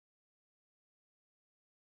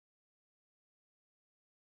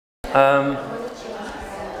So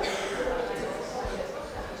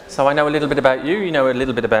I know a little bit about you, you know a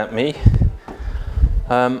little bit about me.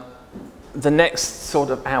 The next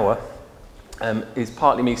sort of hour is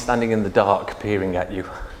partly me standing in the dark peering at you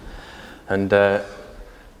and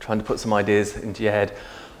trying to put some ideas into your head.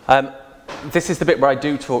 This is the bit where I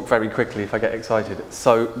do talk very quickly if I get excited.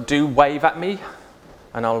 So do wave at me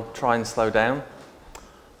and I'll try and slow down.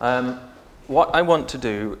 What I want to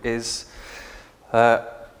do is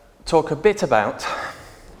talk a bit about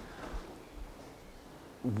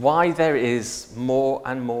why there is more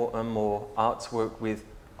and more and more artwork with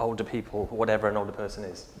older people, whatever an older person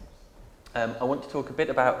is. I want to talk a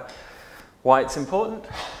bit about why it's important.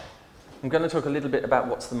 I'm going to talk a little bit about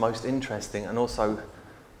what's the most interesting and also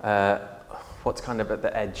what's kind of at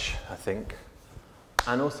the edge, I think.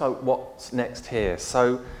 And also what's next here.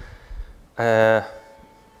 So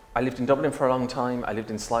I lived in Dublin for a long time. I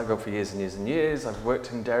lived in Sligo for years and years and years. I've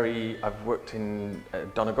worked in Derry. I've worked in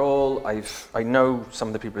Donegal. I know some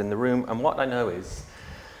of the people in the room. And what I know is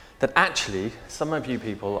that actually some of you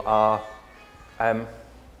people are kind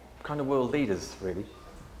of world leaders, really.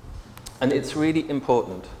 And it's really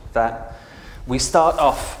important that we start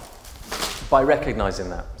off by recognizing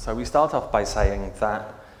that. So we start off by saying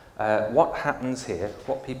that what happens here,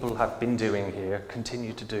 what people have been doing here,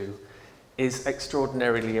 continue to do, is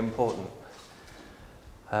extraordinarily important.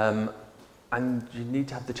 And you need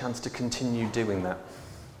to have the chance to continue doing that.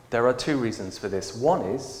 There are two reasons for this. One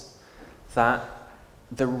is that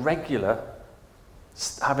the regular,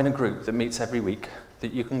 having a group that meets every week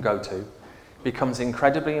that you can go to, becomes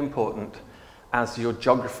incredibly important as your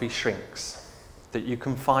geography shrinks. That you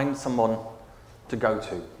can find someone to go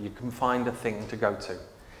to. You can find a thing to go to.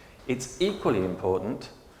 It's equally important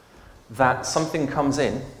that something comes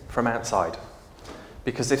in from outside.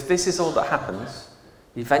 Because if this is all that happens,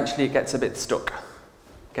 eventually it gets a bit stuck,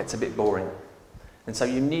 gets a bit boring. And so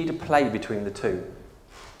you need a play between the two.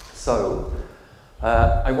 So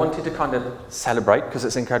I wanted to kind of celebrate, because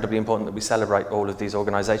it's incredibly important that we celebrate all of these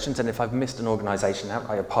organisations. And if I've missed an organisation out,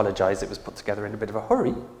 I apologise, it was put together in a bit of a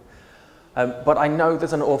hurry. But I know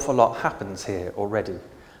there's an awful lot happens here already,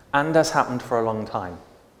 and has happened for a long time,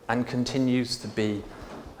 and continues to be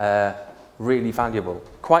really valuable.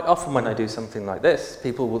 Quite often when I do something like this,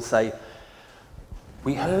 people will say,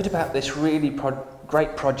 we heard about this really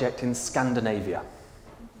great project in Scandinavia.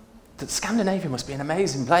 That Scandinavia must be an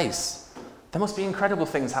amazing place. There must be incredible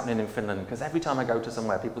things happening in Finland, because every time I go to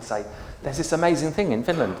somewhere, people say, there's this amazing thing in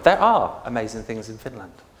Finland. There are amazing things in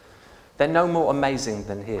Finland. They're no more amazing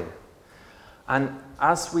than here. And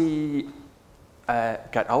as we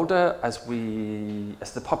get older, as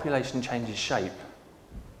the population changes shape,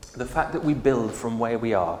 the fact that we build from where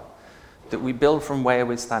we are, that we build from where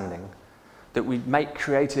we're standing, that we make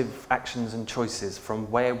creative actions and choices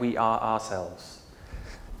from where we are ourselves,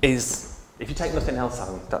 is, if you take nothing else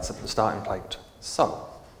out, that's a starting point. So,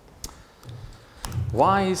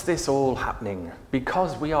 why is this all happening?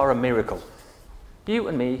 Because we are a miracle. You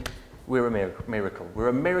and me, we're a miracle. We're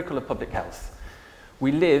a miracle of public health.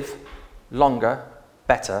 We live longer,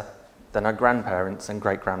 better than our grandparents and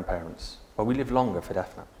great-grandparents. Well, we live longer for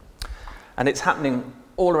definite. And it's happening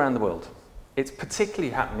all around the world. It's particularly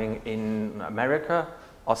happening in America,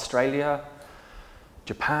 Australia,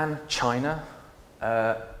 Japan, China.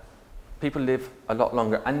 People live a lot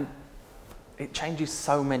longer, and it changes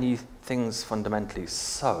so many things fundamentally.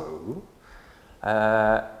 So,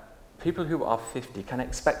 people who are 50 can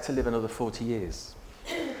expect to live another 40 years.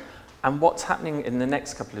 And what's happening in the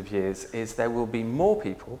next couple of years is there will be more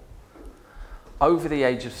people over the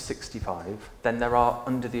age of 65 than there are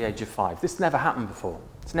under the age of 5. This never happened before.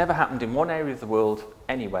 It's never happened in one area of the world,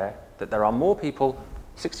 anywhere, that there are more people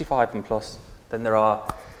 65 and plus than there are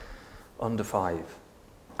under 5.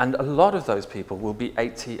 And a lot of those people will be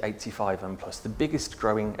 80, 85 and plus. The biggest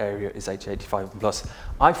growing area is 80, 85 and plus.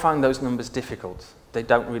 I find those numbers difficult. They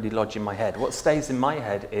don't really lodge in my head. What stays in my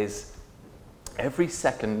head is every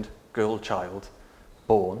second girl child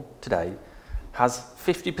born today has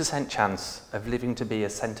 50% chance of living to be a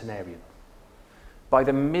centenarian. By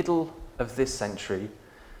the middle of this century,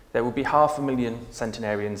 there will be 500,000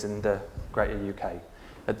 centenarians in the greater UK.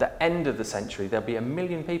 At the end of the century, there'll be 1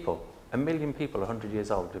 million people 100 years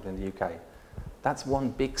old living in the UK. That's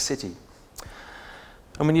one big city.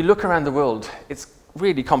 And when you look around the world, it's a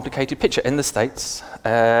really complicated picture. In the States,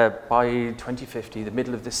 by 2050, the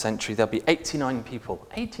middle of this century, there'll be 89 people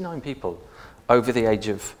over the age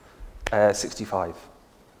of 65.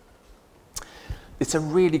 It's a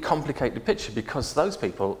really complicated picture because those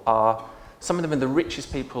people are, some of them are the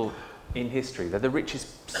richest people in history. They're the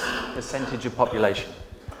richest percentage of population.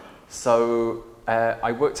 So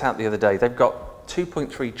I worked out the other day, they've got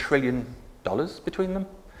 $2.3 trillion between them,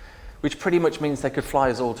 which pretty much means they could fly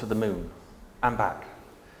us all to the moon and back.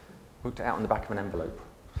 Worked it out on the back of an envelope.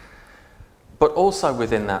 But also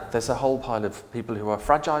within that, there's a whole pile of people who are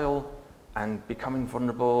fragile and becoming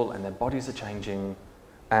vulnerable, and their bodies are changing,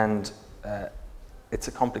 and it's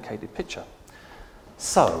a complicated picture.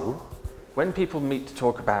 So, when people meet to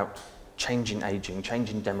talk about changing aging,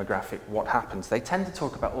 changing demographic, what happens, they tend to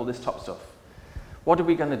talk about all this top stuff. What are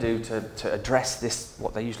we going to do to address this,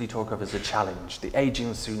 what they usually talk of as a challenge, the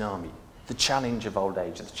aging tsunami, the challenge of old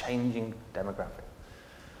age, the changing demographic.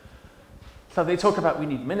 So they talk about we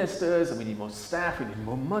need ministers, and we need more staff, we need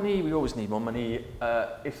more money, we always need more money.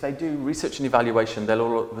 If they do research and evaluation, they'll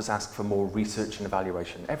always ask for more research and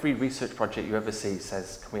evaluation. Every research project you ever see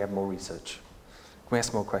says, can we have more research? Can we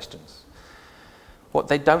ask more questions? What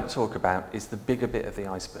they don't talk about is the bigger bit of the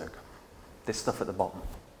iceberg, this stuff at the bottom,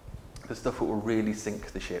 the stuff that will really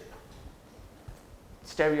sink the ship.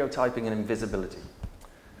 Stereotyping and invisibility,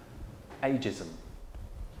 ageism.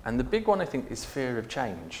 And the big one, I think, is fear of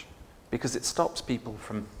change, because it stops people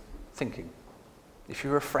from thinking. If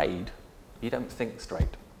you're afraid, you don't think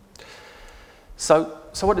straight. So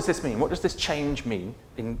what does this mean? What does this change mean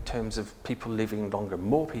in terms of people living longer,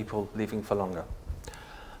 more people living for longer?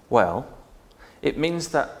 Well, it means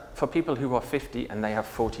that for people who are 50 and they have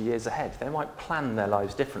 40 years ahead, they might plan their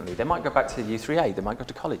lives differently. They might go back to U3A, they might go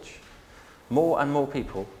to college. More and more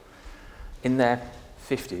people in their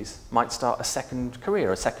 50s might start a second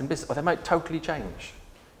career, a second business, or they might totally change.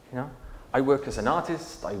 You know? I work as an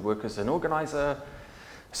artist, I work as an organizer,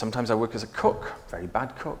 sometimes I work as a cook, very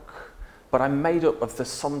bad cook, but I'm made up of the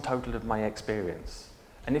sum total of my experience.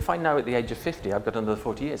 And if I know at the age of 50 I've got another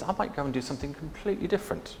 40 years, I might go and do something completely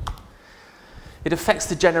different. It affects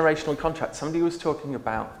the generational contract. Somebody was talking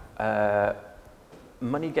about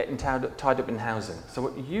money getting tied up in housing. So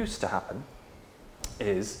what used to happen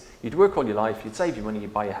is you'd work all your life, you'd save your money,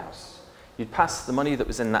 you'd buy a house. You'd pass the money that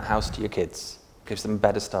was in that house to your kids. Gives them a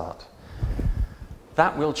better start.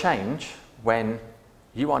 That will change when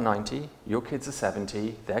you are 90, your kids are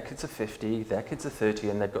 70, their kids are 50, their kids are 30,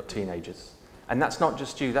 and they've got teenagers. And that's not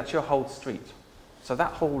just you, that's your whole street. So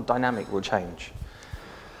that whole dynamic will change.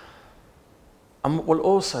 And what will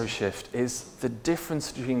also shift is the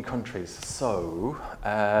difference between countries. So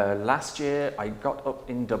last year I got up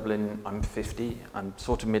in Dublin, I'm 50, I'm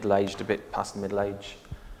sort of middle-aged, a bit past middle age.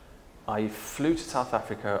 I flew to South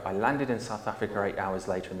Africa, I landed in South Africa 8 hours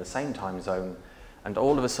later in the same time zone, and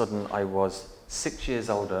all of a sudden I was 6 years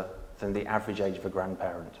older than the average age of a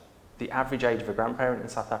grandparent. The average age of a grandparent in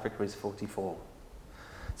South Africa is 44.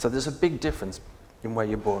 So there's a big difference in where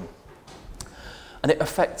you're born. And it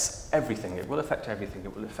affects everything. It will affect everything.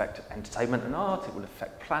 It will affect entertainment and art, it will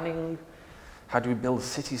affect planning. How do we build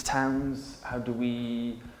cities, towns? How do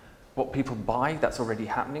we... What people buy, that's already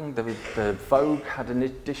happening. The Vogue had an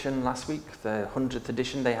edition last week, the 100th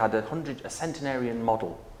edition. They had a centenarian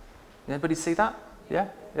model. Anybody see that? Yeah?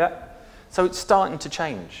 Yeah. So it's starting to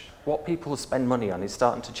change. What people spend money on is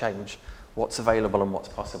starting to change what's available and what's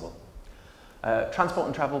possible. Transport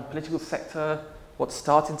and travel, political sector, what's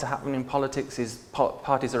starting to happen in politics is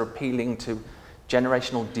parties are appealing to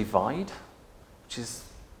generational divide, which is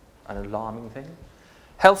an alarming thing.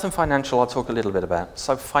 Health and financial, I'll talk a little bit about.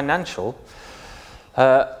 So financial,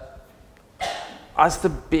 as the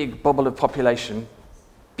big bubble of population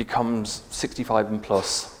becomes 65 and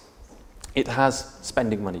plus, it has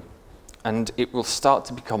spending money, and it will start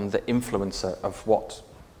to become the influencer of what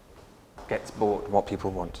gets bought and what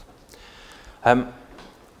people want.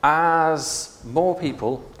 As more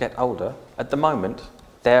people get older, at the moment,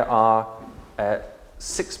 there are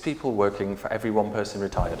 6 people working for every 1 person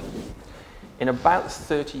retired. In about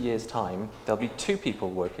 30 years' time, there'll be 2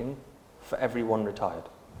 people working for every 1 retired.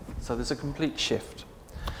 So there's a complete shift.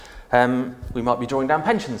 We might be drawing down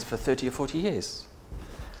pensions for 30 or 40 years.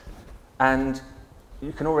 And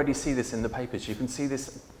you can already see this in the papers. You can see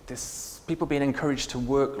this people being encouraged to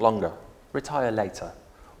work longer, retire later.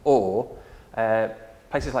 Or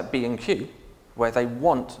places like B&Q, where they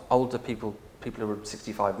want older people who are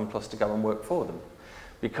 65 and plus to go and work for them,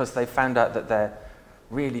 because they found out that they're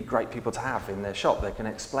really great people to have in their shop. They can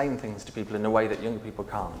explain things to people in a way that younger people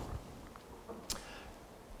can't.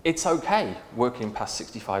 It's okay working past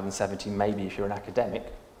 65 and 70, maybe if you're an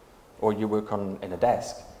academic, or you work in a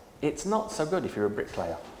desk. It's not so good if you're a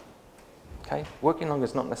bricklayer. Okay? Working longer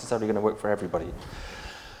is not necessarily going to work for everybody.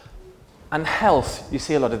 And health, you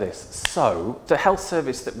see a lot of this. So the health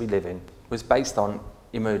service that we live in was based on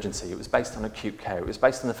emergency. It was based on acute care. It was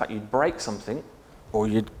based on the fact you'd break something, or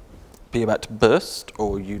you'd be about to burst,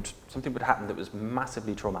 or something would happen that was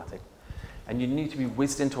massively traumatic. and you need to be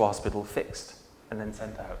whizzed into hospital, fixed, and then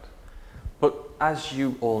sent out. But as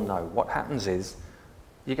you all know, what happens is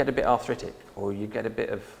you get a bit arthritic, or you get a bit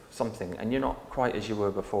of something, and you're not quite as you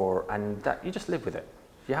were before, and that you just live with it.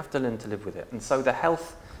 You have to learn to live with it. And so the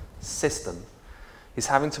health system is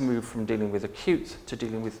having to move from dealing with acute to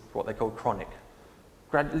dealing with what they call chronic,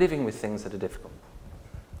 living with things that are difficult.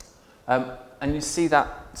 And you see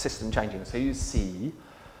that system changing. So you see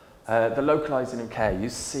the localising of care, you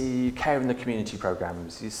see care in the community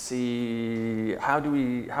programmes, you see how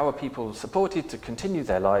are people supported to continue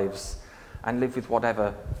their lives and live with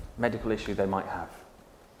whatever medical issue they might have.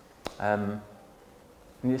 And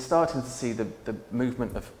you're starting to see the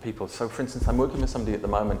movement of people. So for instance, I'm working with somebody at the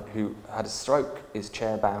moment who had a stroke, is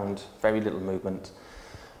chair-bound, very little movement.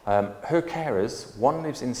 Her carers, one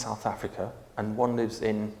lives in South Africa and one lives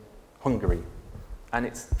in Hungary. And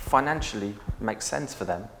it financially makes sense for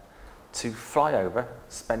them to fly over,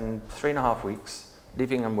 spend 3.5 weeks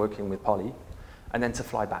living and working with Polly, and then to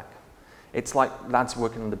fly back. It's like lads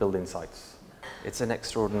working on the building sites. It's an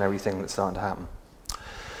extraordinary thing that's starting to happen.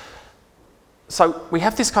 So we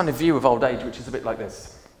have this kind of view of old age, which is a bit like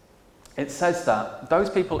this. It says that those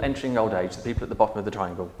people entering old age, the people at the bottom of the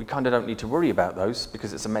triangle, we kind of don't need to worry about those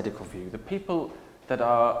because it's a medical view. The people that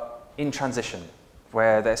are in transition,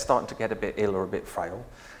 where they're starting to get a bit ill or a bit frail,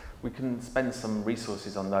 we can spend some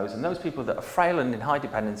resources on those. And those people that are frail and in high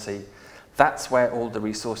dependency, that's where all the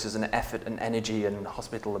resources and effort and energy and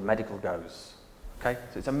hospital and medical goes. Okay?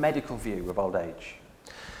 So it's a medical view of old age.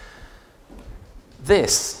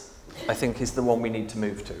 This, I think, is the one we need to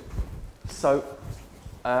move to. So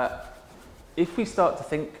if we start to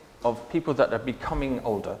think of people that are becoming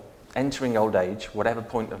older, entering old age, whatever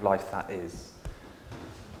point of life that is,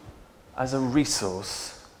 as a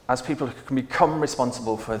resource, as people who can become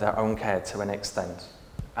responsible for their own care to an extent,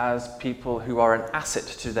 as people who are an asset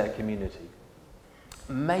to their community,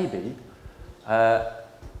 maybe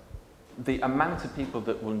the amount of people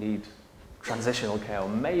that will need transitional care, or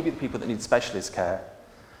maybe the people that need specialist care,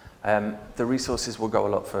 the resources will go a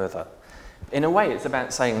lot further. In a way, it's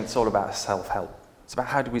about saying it's all about self-help. It's about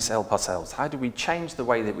how do we help ourselves? How do we change the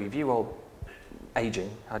way that we view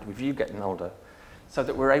aging? How do we view getting older? So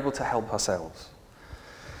that we're able to help ourselves.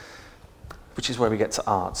 Which is where we get to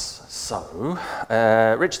arts. So,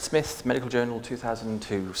 Richard Smith, Medical Journal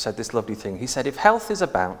 2002, said this lovely thing. He said, if health is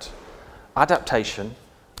about adaptation,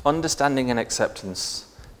 understanding and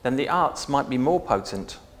acceptance, then the arts might be more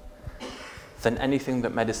potent than anything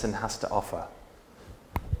that medicine has to offer.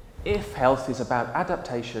 If health is about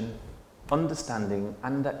adaptation, understanding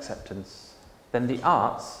and acceptance, then the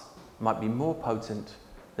arts might be more potent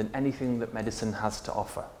than anything that medicine has to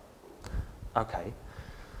offer. Okay.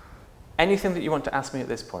 Anything that you want to ask me at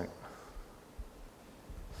this point?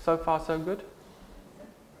 So far, so good?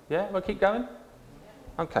 Yeah, we'll keep going?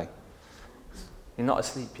 Okay. You're not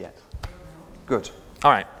asleep yet. Good.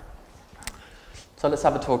 All right. So let's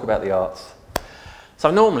have a talk about the arts.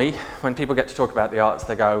 So normally, when people get to talk about the arts,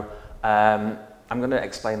 they go, I'm going to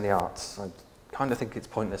explain the arts. I kind of think it's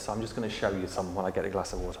pointless, so I'm just going to show you some when I get a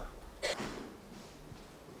glass of water.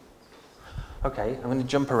 Okay, I'm going to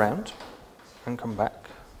jump around and come back,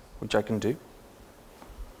 which I can do.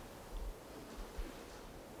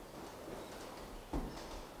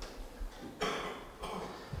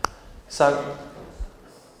 So,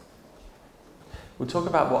 we'll talk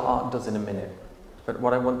about what art does in a minute, but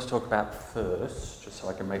what I want to talk about first, just so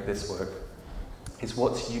I can make this work, is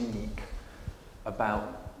what's unique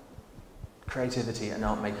about creativity and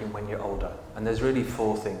art making when you're older. And there's really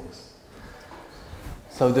 4 things.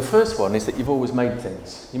 So the first one is that you've always made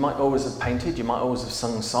things. You might always have painted, you might always have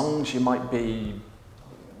sung songs, you might be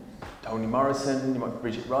Toni Morrison, you might be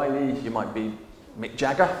Bridget Riley, you might be Mick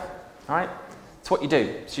Jagger, all right? It's what you do,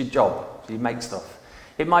 it's your job, you make stuff.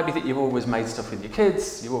 It might be that you've always made stuff with your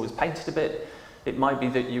kids, you've always painted a bit. It might be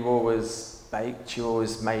that you always baked, you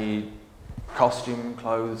always made costume,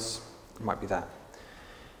 clothes, it might be that.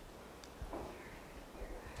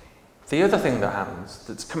 The other thing that happens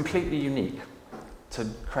that's completely unique to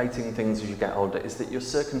creating things as you get older is that your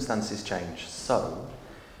circumstances change. So,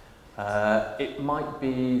 it might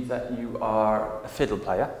be that you are a fiddle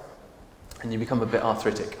player and you become a bit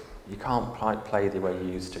arthritic. You can't play the way you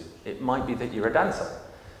used to. It might be that you're a dancer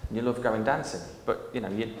and you love going dancing, but you know,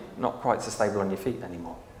 you're not quite so stable on your feet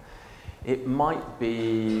anymore. It might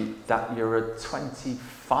be that you're a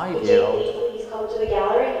 25-year-old Please come to the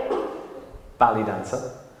gallery. ballet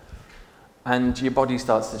dancer and your body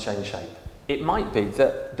starts to change shape. It might be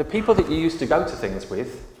that the people that you used to go to things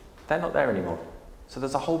with, they're not there anymore. So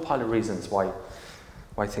there's a whole pile of reasons why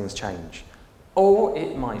things change. Or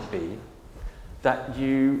it might be that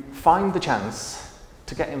you find the chance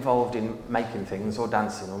to get involved in making things or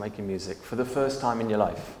dancing or making music for the first time in your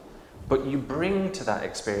life. But you bring to that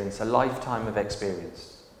experience a lifetime of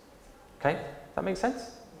experience. Okay? That makes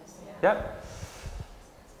sense? Yeah?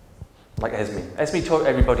 Like Esme. Esme taught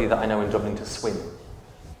everybody that I know in Dublin to swim.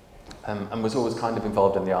 And was always kind of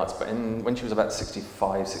involved in the arts, but when she was about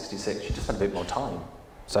 65, 66, she just had a bit more time.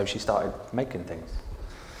 So she started making things.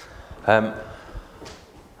 And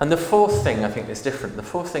the fourth thing I think is different. The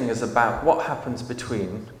fourth thing is about what happens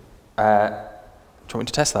between... do you want me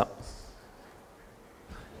to test that?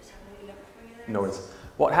 No worries.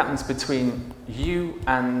 What happens between you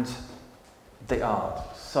and the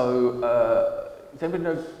art? So, does anybody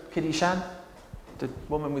know Kitty Shan? The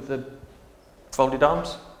woman with the folded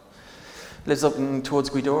arms? Lives up towards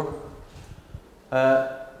Gweedore.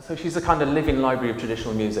 So she's a kind of living library of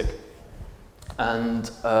traditional music. And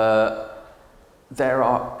there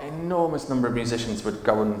are an enormous number of musicians would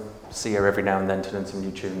go and see her every now and then to learn some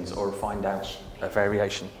new tunes or find out a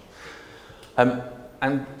variation.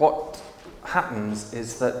 And what happens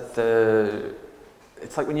is that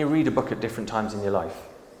it's like when you read a book at different times in your life.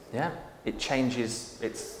 Yeah? It changes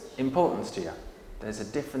its importance to you. There's a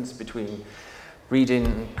difference between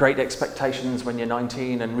reading Great Expectations when you're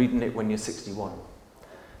 19 and reading it when you're 61.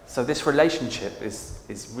 So this relationship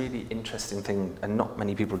is really interesting thing, and not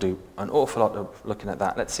many people do an awful lot of looking at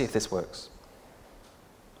that. Let's see if this works.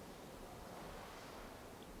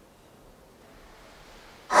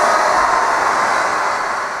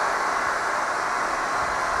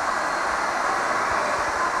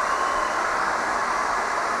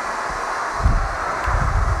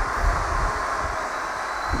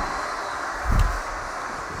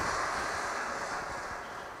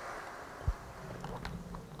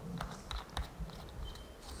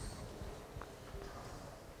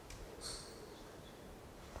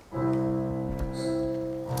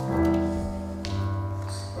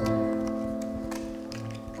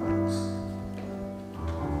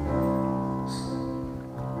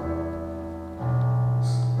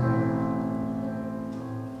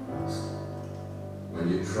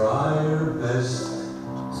 Try your best,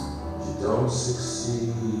 but you don't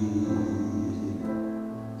succeed.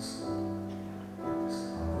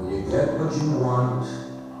 When you get what you want,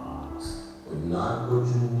 but not what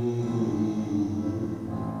you need.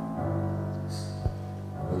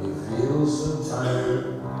 When you feel so tired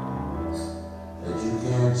that you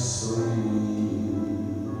can't sleep.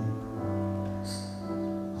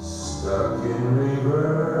 Stuck in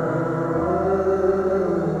reverse.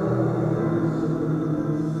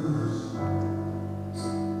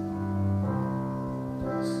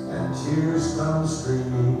 Tears come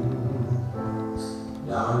streaming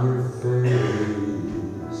down your face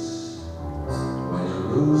when you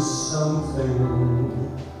lose something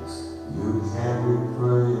you can't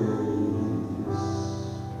replace.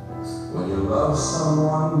 When you love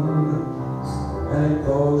someone and it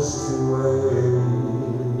goes to waste.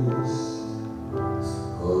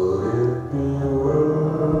 Could it be worse?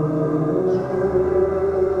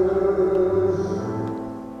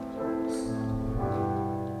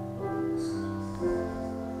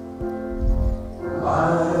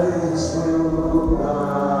 Lights will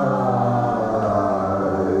guide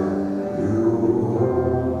you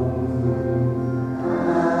home,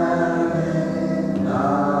 and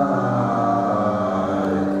ignite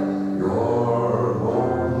your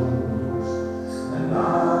bones, and I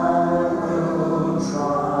will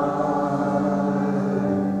try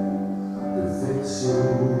to fix you.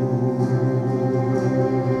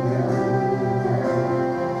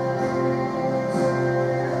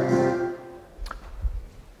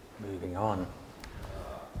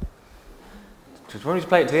 Do you want me to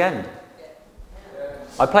play it to the end?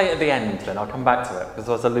 I'll play it at the end, then I'll come back to it, because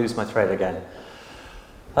otherwise I'll lose my thread again.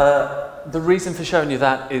 The reason for showing you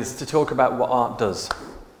that is to talk about what art does.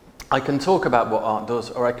 I can talk about what art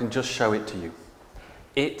does, or I can just show it to you.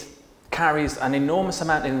 It carries an enormous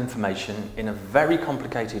amount of information in a very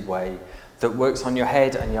complicated way that works on your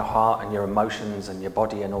head and your heart and your emotions and your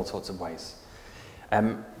body in all sorts of ways.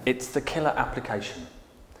 It's the killer application.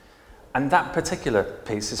 And that particular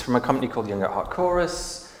piece is from a company called Young at Heart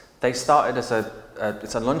Chorus. They started as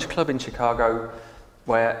it's a lunch club in Chicago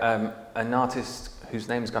where an artist whose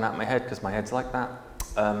name's gone out of my head because my head's like that,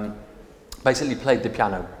 basically played the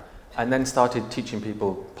piano and then started teaching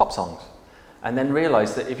people pop songs. And then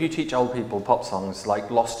realized that if you teach old people pop songs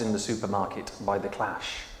like Lost in the Supermarket by The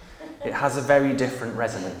Clash, it has a very different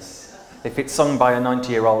resonance if it's sung by a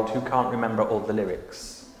 90-year-old who can't remember all the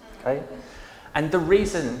lyrics. Okay? And the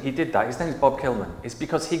reason he did that, his name is Bob Kilman, is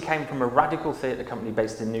because he came from a radical theatre company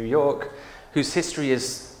based in New York, whose history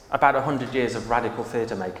is about 100 years of radical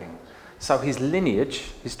theatre making. So his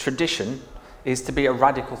lineage, his tradition, is to be a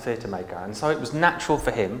radical theatre maker. And so it was natural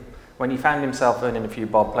for him, when he found himself earning a few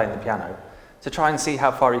bob playing the piano, to try and see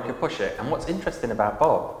how far he could push it. And what's interesting about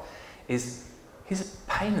Bob is he's a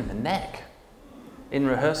pain in the neck in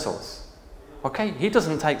rehearsals. Okay, he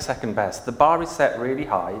doesn't take second best. The bar is set really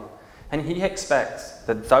high, and he expects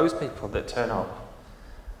that those people that turn up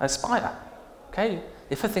aspire. Okay,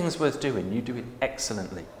 if a thing's worth doing, you do it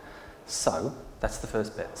excellently. So that's the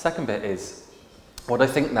first bit. Second bit is, what I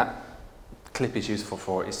think that clip is useful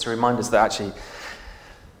for is to remind us that actually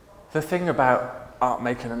the thing about art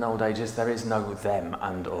making in old age is there is no them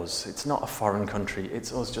and us. It's not a foreign country,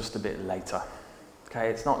 it's us just a bit later. Okay,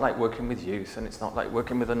 it's not like working with youth, and it's not like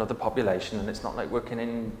working with another population, and it's not like working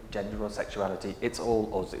in gender or sexuality. It's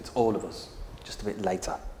all us, it's all of us, just a bit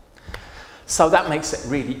later. So that makes it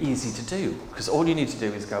really easy to do, because all you need to do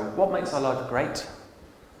is go, what makes our life great?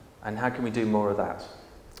 And how can we do more of that?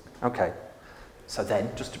 Okay, so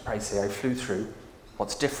then, just to précis, I flew through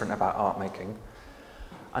what's different about art making,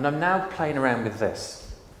 and I'm now playing around with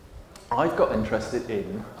this. I've got interested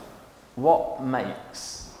in what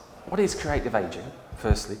is creative aging,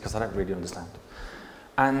 firstly, because I don't really understand,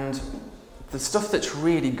 and the stuff that's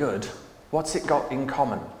really good, what's it got in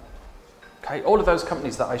common? Okay, all of those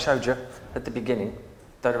companies that I showed you at the beginning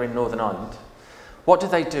that are in Northern Ireland, what do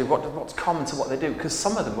they do? What's common to what they do? Because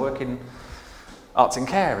some of them work in arts and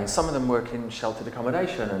care, and some of them work in sheltered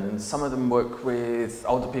accommodation, and some of them work with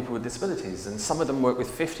older people with disabilities, and some of them work with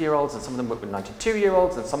 50-year-olds, and some of them work with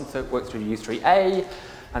 92-year-olds, and some work through U3A,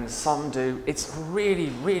 and some do. It's really,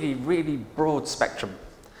 really, really broad spectrum.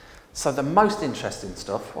 So the most interesting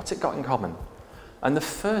stuff, what's it got in common? And the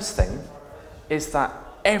first thing is that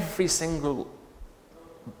every single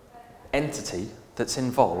entity that's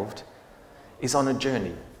involved is on a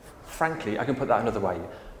journey. Frankly, I can put that another way.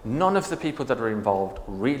 None of the people that are involved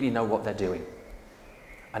really know what they're doing.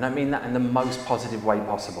 And I mean that in the most positive way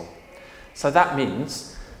possible. So that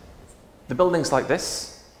means the buildings like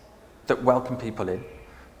this that welcome people in,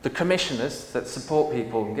 the commissioners that support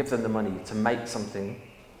people and give them the money to make something,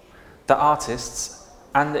 the artists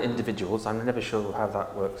and the individuals, I'm never sure how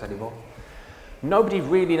that works anymore. Nobody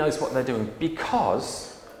really knows what they're doing because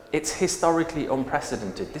it's historically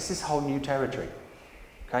unprecedented. This is whole new territory.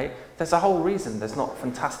 Okay? There's a whole reason there's not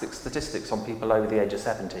fantastic statistics on people over the age of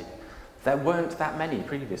 70. There weren't that many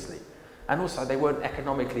previously. And also they weren't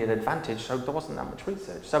economically an advantage, so there wasn't that much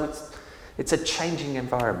research. So it's a changing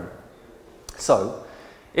environment. So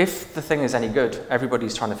if the thing is any good,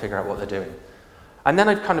 everybody's trying to figure out what they're doing. And then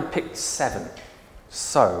I've kind of picked 7.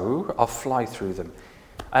 So I'll fly through them.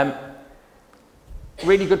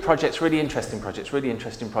 Really good projects, really interesting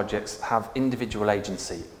projects have individual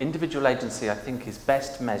agency. Individual agency, I think, is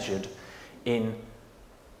best measured in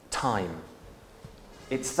time.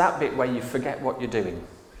 It's that bit where you forget what you're doing.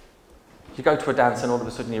 You go to a dance and all of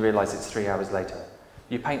a sudden you realise it's 3 hours later.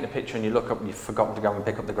 You paint the picture and you look up and you've forgotten to go and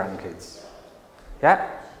pick up the grandkids. Yeah?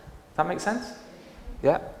 That makes sense?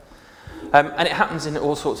 Yeah? And it happens in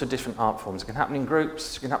all sorts of different art forms. It can happen in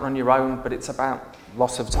groups, it can happen on your own, but it's about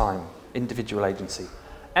loss of time. Individual agency.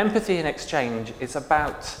 Empathy and exchange is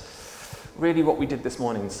about really what we did this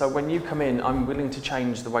morning. So when you come in, I'm willing to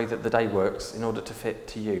change the way that the day works in order to fit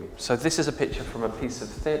to you. So this is a picture from a piece of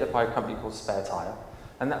theatre by a company called Spare Tire,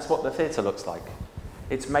 and that's what the theatre looks like.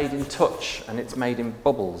 It's made in touch, and it's made in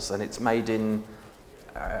bubbles, and it's made in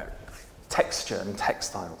texture and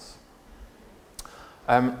textiles.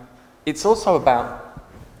 It's also about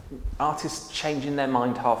artists changing their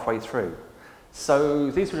mind halfway through. So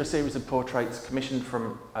these were a series of portraits commissioned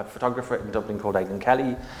from a photographer in Dublin called Aidan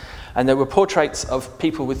Kelly, and there were portraits of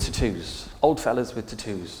people with tattoos. Old fellas with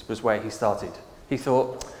tattoos was where he started. He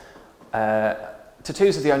thought,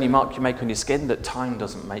 tattoos are the only mark you make on your skin that time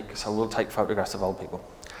doesn't make, so we'll take photographs of old people.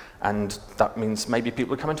 And that means maybe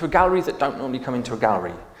people come into a gallery that don't normally come into a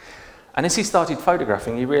gallery. And as he started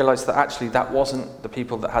photographing, he realised that actually that wasn't the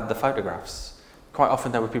people that had the photographs. Quite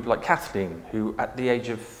often there were people like Kathleen, who at the age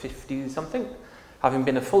of 50-something, having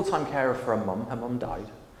been a full-time carer for her mum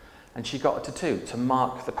died, and she got a tattoo to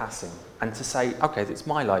mark the passing and to say, okay, it's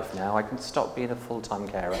my life now, I can stop being a full-time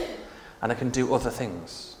carer and I can do other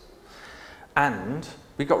things. And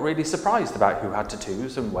we got really surprised about who had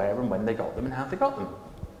tattoos and where and when they got them and how they got them.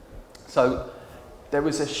 So there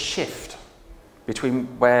was a shift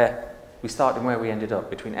between where we started and where we ended up,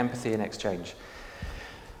 between empathy and exchange.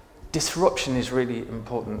 Disruption is really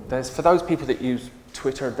important. For those people that use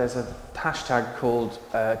Twitter, there's a hashtag called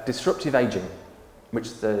disruptive aging,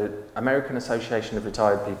 which the American Association of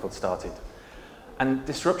Retired People started. And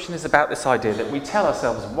disruption is about this idea that we tell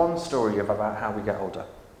ourselves one story about how we get older.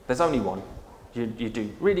 There's only one. You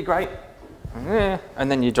do really great,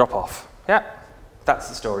 and then you drop off. Yeah, that's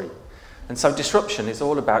the story. And so disruption is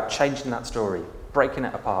all about changing that story, breaking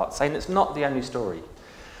it apart, saying it's not the only story.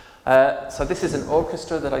 So this is an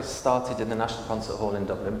orchestra that I started in the National Concert Hall in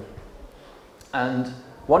Dublin. And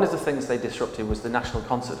one of the things they disrupted was the National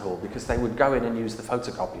Concert Hall, because they would go in and use the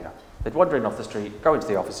photocopier. They'd wander in off the street, go into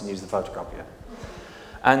the office and use the photocopier.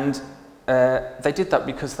 And they did that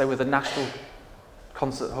because they were the National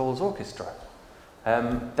Concert Hall's orchestra.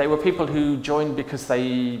 They were people who joined because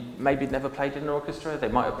they maybe never played in an orchestra, they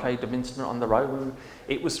might have played an instrument on their own.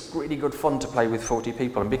 It was really good fun to play with 40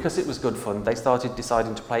 people, and because it was good fun, they started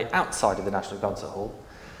deciding to play outside of the National Concert Hall.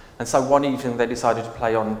 And so one evening they decided to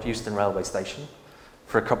play on Euston Railway Station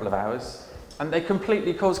for a couple of hours, and they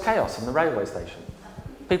completely caused chaos on the railway station.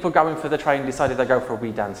 People going for the train decided they'd go for a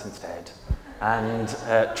wee dance instead. And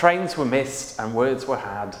trains were missed, and words were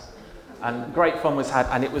had, and great fun was had,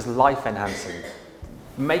 and it was life-enhancing.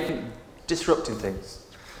 Disrupting things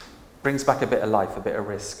brings back a bit of life, a bit of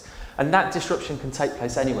risk. And that disruption can take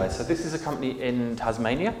place anywhere. So this is a company in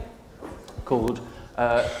Tasmania called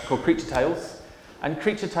Creature Tales. And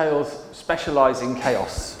Creature Tales specialise in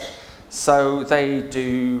chaos. So they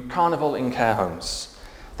do carnival in care homes.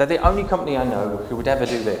 They're the only company I know who would ever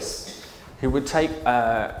do this, who would take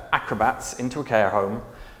acrobats into a care home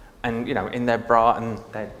and, you know, in their bra and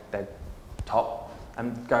their top,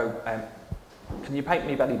 and go, can you paint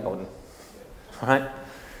me belly button? Right?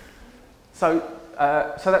 So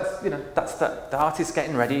that's, you know, that's the artist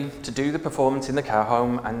getting ready to do the performance in the care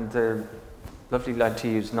home, and the lovely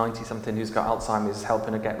lady who's 90-something who's got Alzheimer's is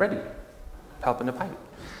helping her get ready, helping her paint.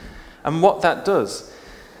 And what that does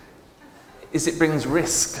is it brings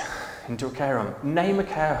risk into a care home. Name a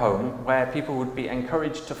care home where people would be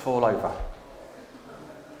encouraged to fall over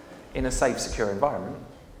in a safe, secure environment,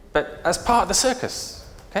 but as part of the circus,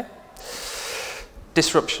 okay?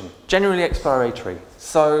 Disruption, generally exploratory.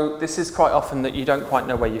 So this is quite often that you don't quite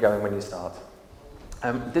know where you're going when you start.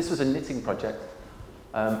 This was a knitting project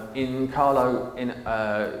in Carlo, in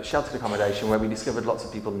sheltered accommodation, where we discovered lots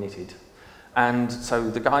of people knitted. And so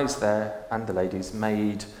the guys there and the ladies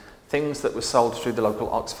made things that were sold through the local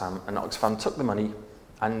Oxfam, and Oxfam took the money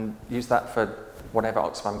and used that for whatever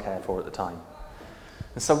Oxfam cared for at the time.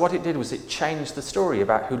 And so what it did was it changed the story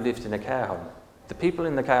about who lived in a care home. The people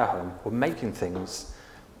in the care home were making things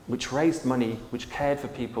which raised money, which cared for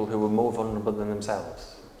people who were more vulnerable than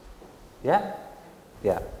themselves. Yeah?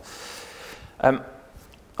 Yeah. I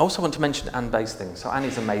also want to mention Anne Basting. So Anne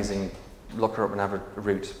is amazing. Look her up and have a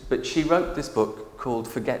root. But she wrote this book called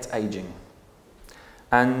Forget Aging.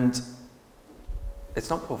 And it's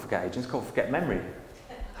not called Forget Aging, it's called Forget Memory.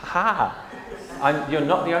 Ha! You're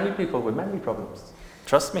not the only people with memory problems.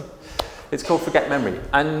 Trust me. It's called Forget Memory.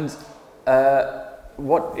 And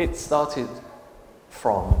what it started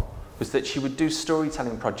from was that she would do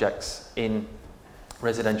storytelling projects in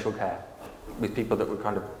residential care with people that were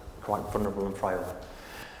kind of quite vulnerable and frail.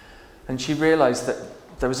 And she realised that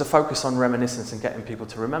there was a focus on reminiscence and getting people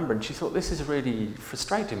to remember, and she thought this is really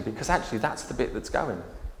frustrating, because actually that's the bit that's going,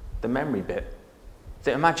 the memory bit,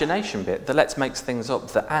 the imagination bit, the let's make things up,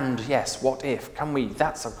 the and yes, what if, can we,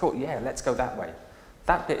 that's of course, yeah, let's go that way.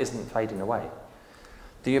 That bit isn't fading away.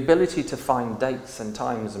 The ability to find dates and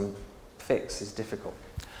times and fix is difficult.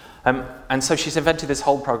 And so she's invented this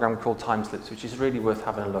whole program called Time Slips, which is really worth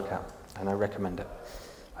having a look at, and I recommend it.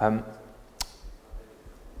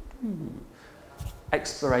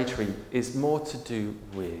 Exploratory is more to do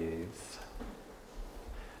with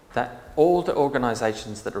that all the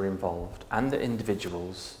organisations that are involved and the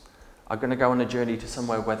individuals are going to go on a journey to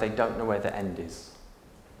somewhere where they don't know where the end is.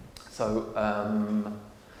 So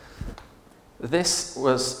this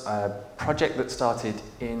was a project that started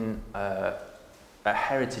in a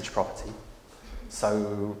heritage property.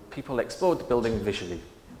 So people explored the building visually.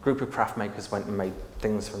 A group of craft makers went and made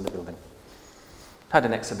things from the building. Had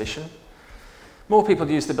an exhibition. More people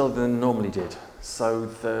used the building than normally did. So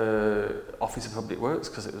the Office of Public Works,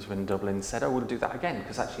 because it was in Dublin, said, oh, we'll do that again,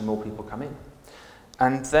 because actually more people come in.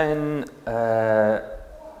 And then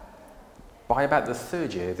by about the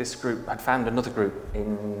third year, this group had found another group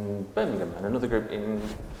in Birmingham and another group in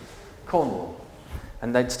Cornwall.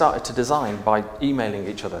 And they'd started to design by emailing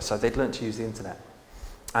each other, so they'd learnt to use the internet.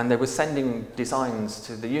 And they were sending designs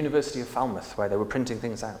to the University of Falmouth, where they were printing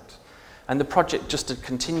things out. And the project just had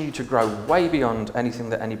continued to grow way beyond anything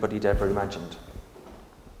that anybody had ever imagined.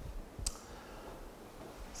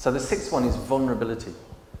 So the sixth one is vulnerability.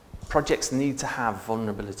 Projects need to have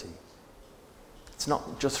vulnerability. It's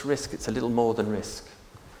not just risk, it's a little more than risk.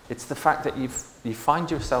 It's the fact that you find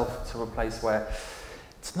yourself to a place where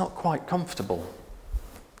it's not quite comfortable.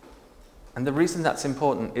 And the reason that's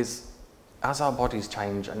important is as our bodies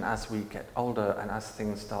change and as we get older and as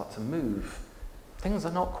things start to move, things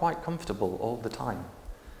are not quite comfortable all the time.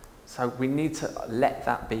 So we need to let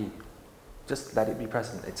that be. Just let it be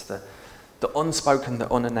present. It's the unspoken,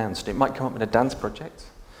 the unannounced. It might come up in a dance project.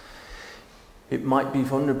 It might be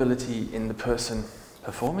vulnerability in the person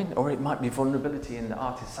performing, or it might be vulnerability in the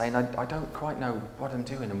artist saying, I don't quite know what I'm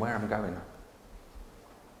doing and where I'm going.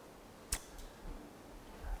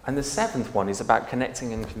 And the seventh one is about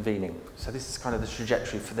connecting and convening. So this is kind of the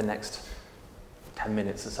trajectory for the next 10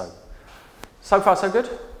 minutes or so. So far, so good?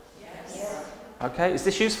 Yes. Okay, is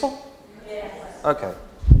this useful? Yes. Okay.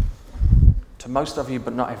 To most of you,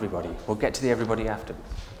 but not everybody. We'll get to the everybody after.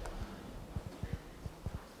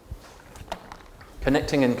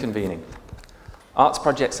 Connecting and convening. Arts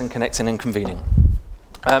projects and connecting and convening.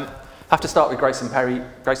 Have to start with Grayson Perry.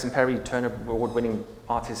 Grayson Perry, Turner Award-winning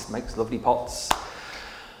artist, makes lovely pots.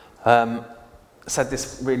 Said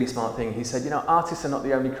this really smart thing. He said, you know, artists are not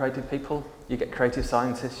the only creative people. You get creative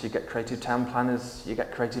scientists, you get creative town planners, you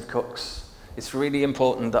get creative cooks. It's really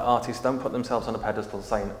important that artists don't put themselves on a pedestal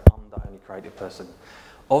saying, I'm the only creative person.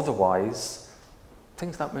 Otherwise,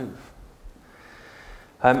 things don't move.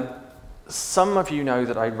 Some of you know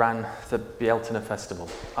that I ran the Bieltiner Festival.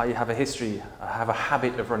 I have a history, I have a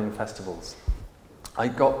habit of running festivals. I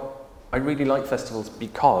really like festivals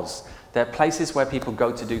because they're places where people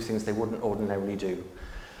go to do things they wouldn't ordinarily do.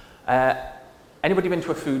 Anybody been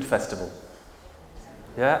to a food festival?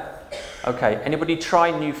 Yeah? Okay. Anybody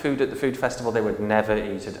try new food at the food festival they would never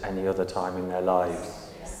eat at any other time in their lives?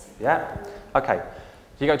 Yeah? Okay.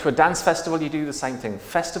 You go to a dance festival, you do the same thing.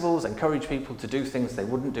 Festivals encourage people to do things they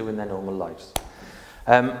wouldn't do in their normal lives.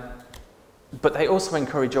 But they also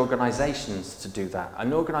encourage organisations to do that.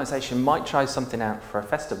 An organisation might try something out for a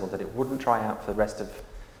festival that it wouldn't try out for the rest of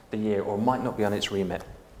the year or might not be on its remit.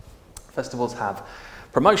 Festivals have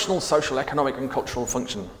promotional, social, economic and cultural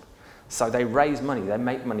function. So they raise money, they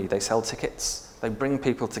make money, they sell tickets, they bring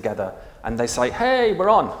people together and they say, hey, we're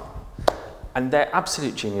on. And their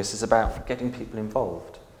absolute genius is about getting people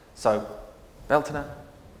involved. So, Bieltiner,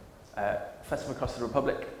 Festival Across the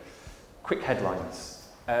Republic, quick headlines.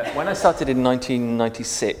 When I started in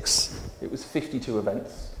 1996, it was 52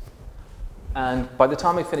 events. And by the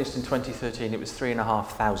time I finished in 2013, it was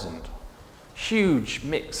 3,500. Huge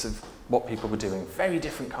mix of what people were doing. Very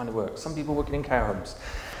different kind of work. Some people working in care homes.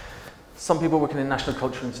 Some people working in national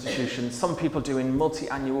cultural institutions. Some people doing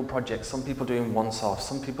multi-annual projects. Some people doing once-off.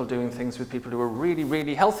 Some people doing things with people who were really,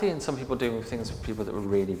 really healthy. And some people doing things with people that were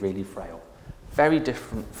really, really frail. Very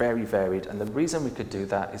different, very varied. And the reason we could do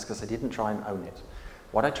that is because I didn't try and own it.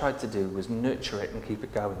 What I tried to do was nurture it and keep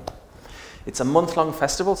it going. It's a month-long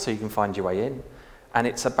festival, so you can find your way in. And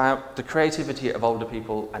it's about the creativity of older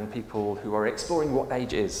people and people who are exploring what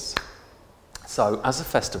age is. So, as a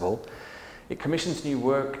festival, it commissions new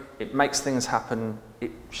work, it makes things happen,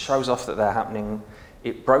 it shows off that they're happening,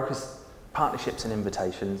 it brokers partnerships and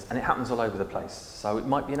invitations, and it happens all over the place. So it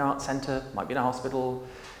might be an art centre, it might be in a hospital,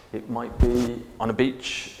 it might be on a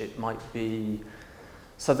beach, it might be...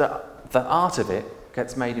 So the art of it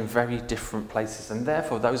gets made in very different places, and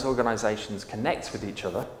therefore those organisations connect with each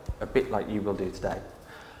other, a bit like you will do today,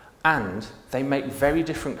 and they make very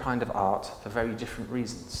different kind of art for very different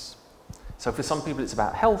reasons. So for some people it's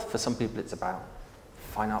about health, for some people it's about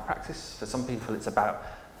fine art practice, for some people it's about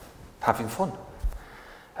having fun.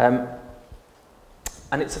 And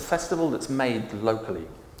it's a festival that's made locally.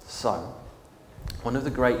 So one of the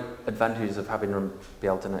great advantages of having run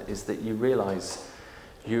Bieltiner is that you realise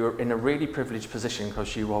you're in a really privileged position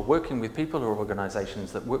because you are working with people or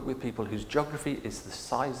organisations that work with people whose geography is the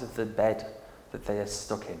size of the bed that they are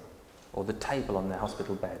stuck in, or the table on their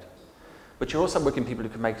hospital bed. But you're also working with people who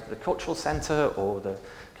can make it to the cultural centre or the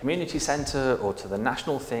community centre or to the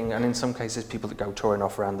national thing, and in some cases people that go touring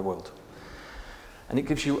off around the world. And it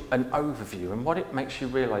gives you an overview, and what it makes you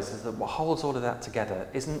realise is that what holds all of that together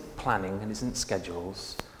isn't planning and isn't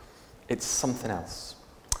schedules, it's something else.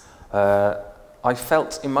 I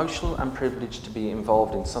felt emotional and privileged to be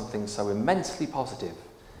involved in something so immensely positive.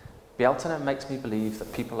 Bieltiner makes me believe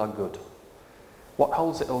that people are good. What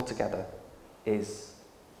holds it all together is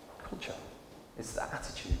culture. It's the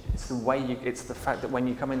attitude. It's the way you, it's the fact that when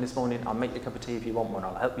you come in this morning, I'll make you a cup of tea if you want one,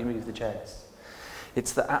 I'll help you move the chairs.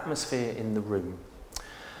 It's the atmosphere in the room.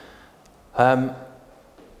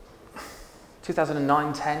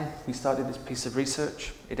 2009-10, we started this piece of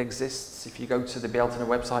research. It exists. If you go to the Bieltiner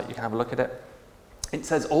website, you can have a look at it. It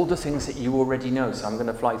says all the things that you already know, so I'm going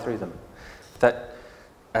to fly through them. That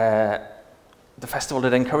the festival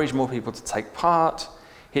had encouraged more people to take part.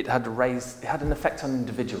 It had an effect on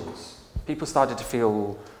individuals. People started to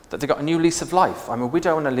feel that they got a new lease of life. I'm a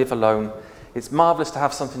widow and I live alone. It's marvellous to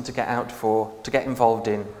have something to get out for, to get involved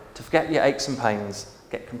in, to forget your aches and pains,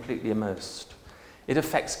 get completely immersed. It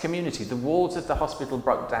affects community. The walls of the hospital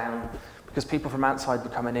broke down because people from outside were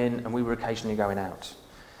coming in and we were occasionally going out.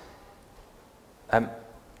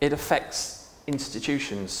 It affects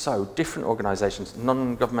institutions, so different organisations,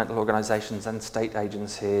 non-governmental organisations and state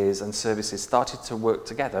agencies and services started to work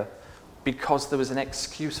together because there was an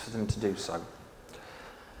excuse for them to do so.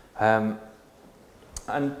 And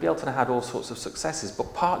Bielton had all sorts of successes,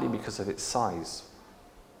 but partly because of its size.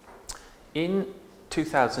 In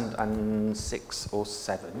 2006 or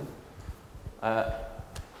 7,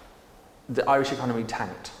 the Irish economy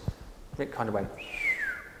tanked. It kind of went,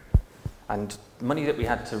 and money that we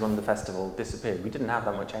had to run the festival disappeared. We didn't have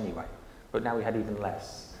that much anyway, but now we had even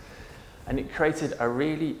less. And it created a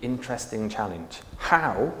really interesting challenge.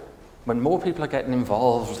 How, when more people are getting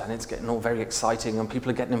involved and it's getting all very exciting and people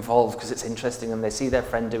are getting involved because it's interesting and they see their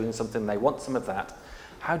friend doing something, they want some of that,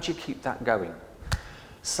 how do you keep that going?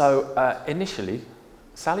 So initially,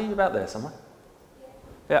 Sally, you about there somewhere?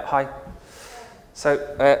 Yeah, hi. So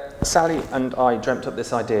Sally and I dreamt up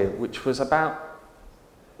this idea, which was about,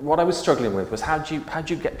 what I was struggling with was how do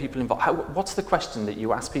you get people involved? What's the question that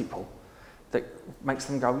you ask people that makes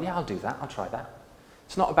them go, yeah, I'll do that, I'll try that.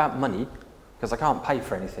 It's not about money, because I can't pay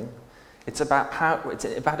for anything. It's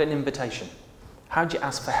about an invitation. How do you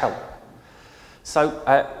ask for help? So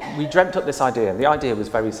we dreamt up this idea, and the idea was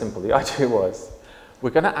very simple. The idea was, we're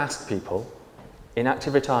going to ask people in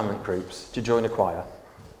active retirement groups to join a choir,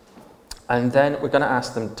 and then we're going to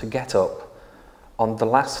ask them to get up on the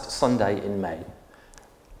last Sunday in May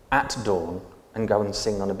at dawn and go and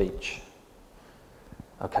sing on a beach.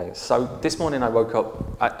 Okay, so this morning I woke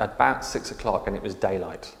up at about 6 o'clock and it was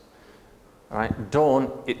daylight. All right,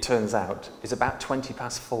 dawn, it turns out, is about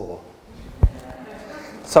 4:20.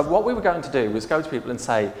 So what we were going to do was go to people and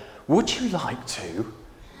say, would you like to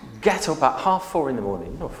get up at 4:30 in the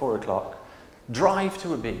morning, or 4 o'clock, drive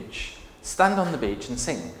to a beach, stand on the beach and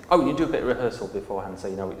sing? Oh, you do a bit of rehearsal beforehand so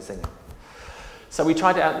you know what you're singing. So we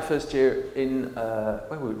tried it out the first year in,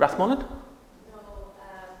 where were we, Rathmullen? No,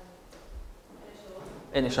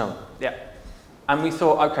 Inishowen, yeah. And we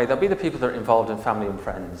thought, okay, there'll be the people that are involved in family and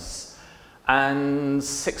friends. And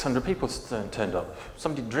 600 people turned up.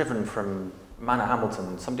 Somebody driven from Manor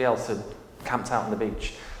Hamilton, somebody else had camped out on the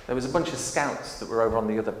beach. There was a bunch of scouts that were over on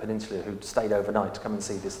the other peninsula who'd stayed overnight to come and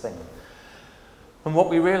see this thing. And what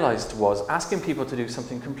we realised was asking people to do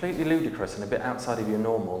something completely ludicrous and a bit outside of your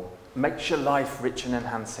normal makes your life rich and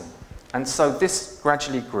enhancing. And so this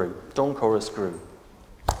gradually grew, Dawn Chorus grew.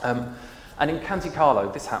 And in County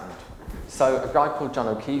Carlow, this happened. So a guy called John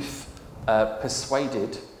O'Keefe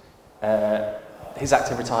persuaded his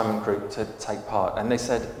active retirement group to take part. And they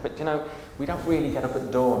said, but you know, we don't really get up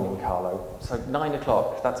at dawn in Carlow. So 9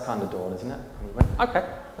 o'clock, that's kind of dawn, isn't it? And we went, okay,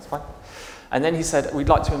 that's fine. And then he said, we'd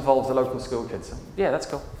like to involve the local school kids. Yeah, that's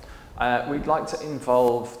cool. We'd like to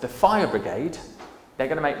involve the fire brigade. They're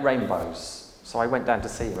going to make rainbows. So I went down to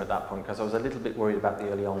see him at that point because I was a little bit worried about the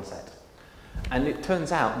early onset. And it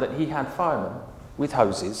turns out that he had firemen with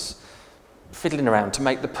hoses fiddling around to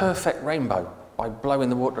make the perfect rainbow by blowing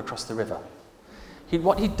the water across the river.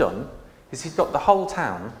 What he'd done is he'd got the whole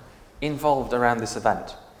town involved around this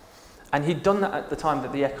event. And he'd done that at the time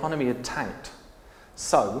that the economy had tanked.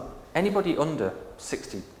 So anybody under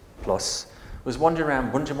 60 plus was wandering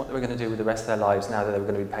around wondering what they were going to do with the rest of their lives now that they were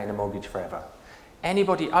going to be paying a mortgage forever.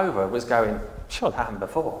 Anybody over was going, sure, that happened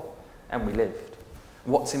before, and we lived.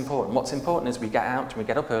 What's important? What's important is we get out and we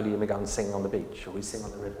get up early and we go and sing on the beach or we sing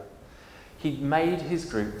on the river. He made his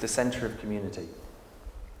group the centre of community.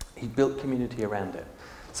 He built community around it.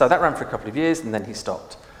 So that ran for a couple of years and then he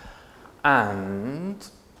stopped. And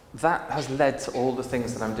that has led to all the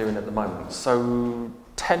things that I'm doing at the moment. So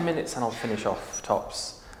 10 minutes and I'll finish off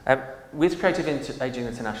tops. With Creative Ageing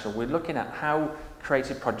International, we're looking at how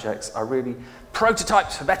creative projects are really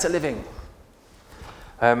prototypes for better living.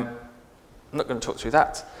 I'm not going to talk through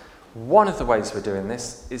that. One of the ways we're doing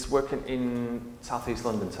this is working in South East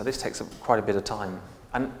London, so this takes up quite a bit of time.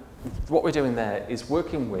 And what we're doing there is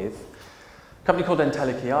working with a company called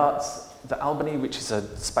Enteliki Arts, the Albany, which is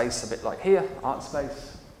a space a bit like here, art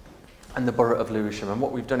space, and the Borough of Lewisham. And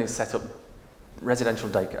what we've done is set up residential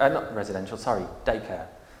daycare, not residential, sorry, daycare.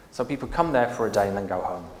 So people come there for a day and then go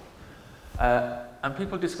home. And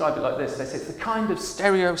people describe it like this. They say it's the kind of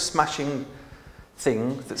stereo-smashing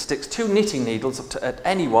thing that sticks 2 knitting needles up at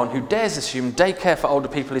anyone who dares assume daycare for older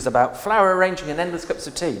people is about flower arranging and endless cups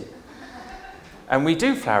of tea. And we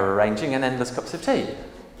do flower arranging and endless cups of tea.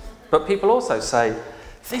 But people also say,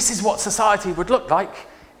 this is what society would look like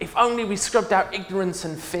If only we scrubbed out ignorance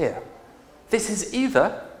and fear. This is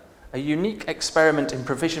either a unique experiment in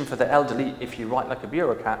provision for the elderly if you write like a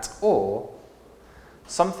bureaucrat, or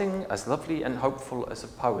something as lovely and hopeful as a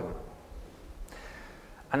poem.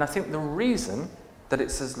 And I think the reason that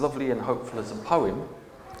it's as lovely and hopeful as a poem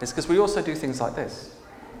is because we also do things like this.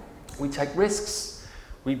 We take risks,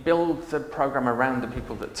 we build the programme around the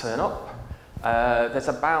people that turn up. There's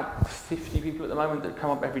about 50 people at the moment that come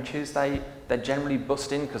up every Tuesday. They're generally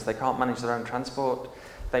bussed in because they can't manage their own transport.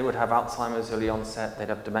 They would have Alzheimer's early onset, they'd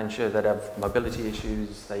have dementia, they'd have mobility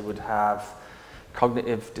issues, they would have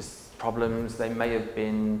cognitive problems, they may have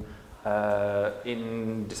been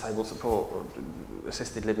in disabled support or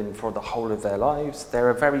assisted living for the whole of their lives. They're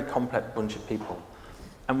a very complex bunch of people.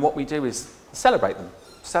 And what we do is celebrate them,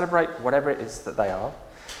 celebrate whatever it is that they are.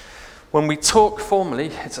 When we talk formally,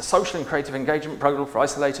 it's a social and creative engagement program for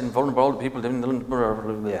isolated and vulnerable older people living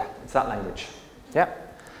in the it's that language. Yeah.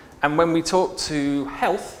 And when we talk to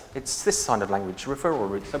health, it's this kind of language, referral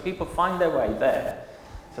route. So people find their way there.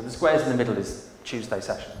 So the squares in the middle is Tuesday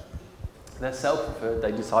session. They're self-referred,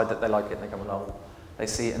 they decide that they like it and they come along. They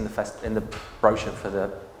see it in the brochure for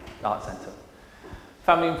the art centre.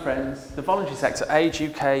 Family and friends, the voluntary sector, Age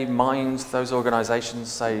UK, Minds, those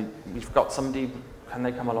organisations say, we've got somebody, can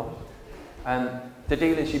they come along? The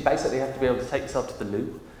deal is you basically have to be able to take yourself to the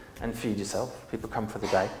loo and feed yourself. People come for the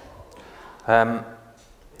day.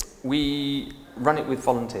 We run it with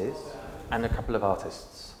volunteers and a couple of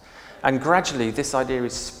artists. And gradually this idea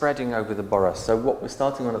is spreading over the borough. So what we're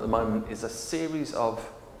starting on at the moment is a series of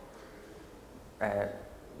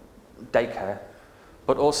daycare,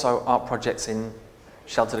 but also art projects in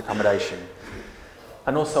sheltered accommodation.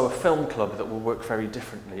 And also a film club that will work very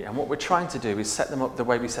differently. And what we're trying to do is set them up the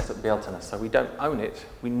way we set up the Alternate. So we don't own it,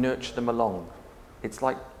 we nurture them along. It's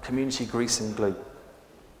like community grease and glue.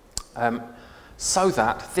 So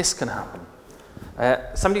that this can happen.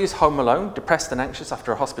 Somebody who's home alone, depressed and anxious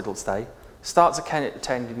after a hospital stay, starts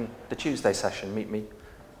attending the Tuesday session, Meet Me,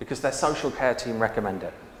 because their social care team recommend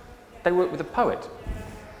it. They work with a poet.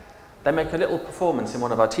 They make a little performance in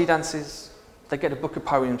one of our tea dances. They get a book of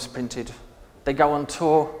poems printed. They go on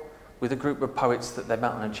tour with a group of poets that they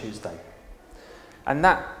met on a Tuesday. And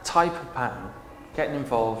that type of pattern, getting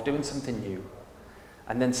involved, doing something new,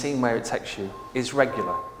 and then seeing where it takes you, is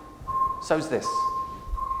regular. So's this.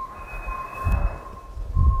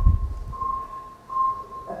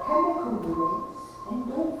 A chemical release,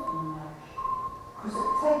 endorphin rush. Because at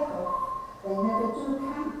takeoff, they never do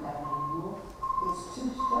countdown anymore. It's too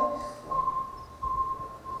stressful.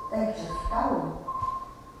 They just go.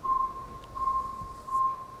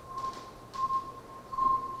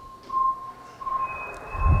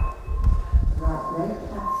 Like late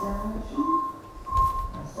acceleration,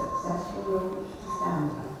 a successful launch to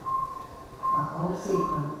standard. A whole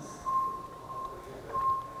sequence.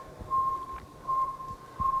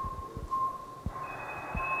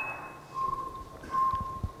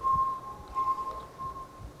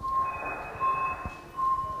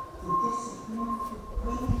 The discipline of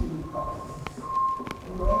breathing properly,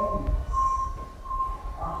 awareness.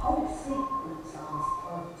 A whole sequence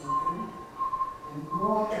of doing, and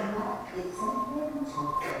more than that, it's a mental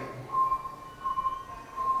thing.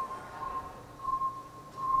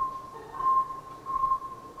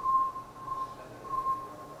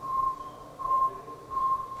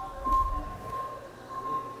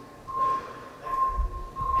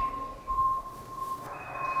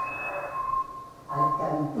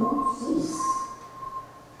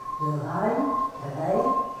 Le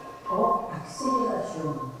rail, ou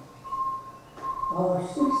accélération. Or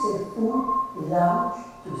successful launch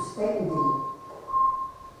to spending.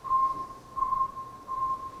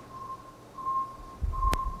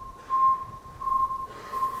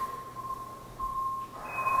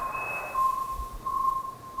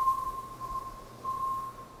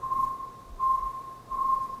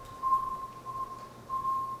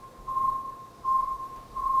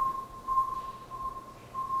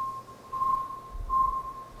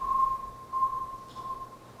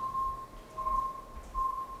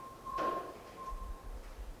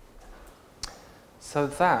 So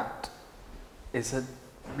that is a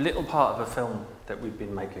little part of a film that we've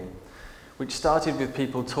been making, which started with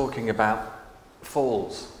people talking about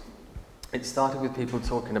falls. It started with people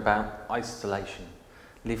talking about isolation,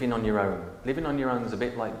 living on your own. Living on your own is a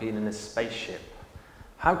bit like being in a spaceship.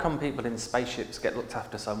 How come people in spaceships get looked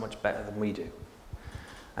after so much better than we do?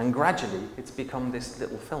 And gradually, it's become this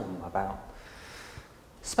little film about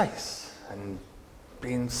space and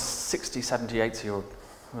being 60, 70, 80, or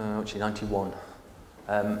actually 91.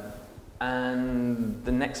 And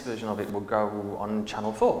the next version of it will go on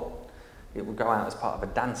Channel 4. It will go out as part of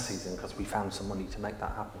a dance season because we found some money to make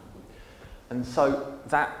that happen. And so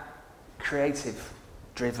that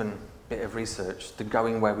creative-driven bit of research, the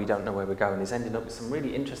going where we don't know where we're going, is ending up with some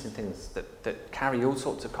really interesting things that carry all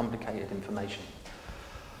sorts of complicated information.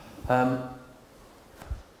 And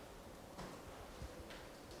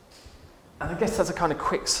I guess that's a kind of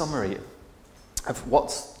quick summary of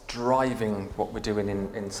what's driving what we're doing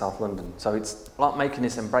in South London. So it's art making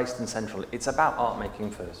is embraced and central. It's about art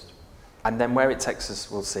making first. And then where it takes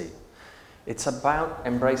us, we'll see. It's about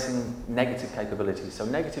embracing negative capabilities. So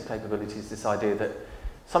negative capability is this idea that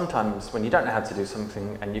sometimes when you don't know how to do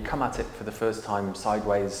something and you come at it for the first time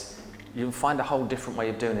sideways, you'll find a whole different way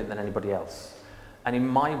of doing it than anybody else. And in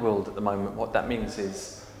my world at the moment, what that means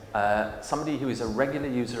is somebody who is a regular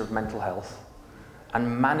user of mental health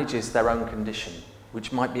and manages their own condition,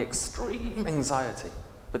 which might be extreme anxiety,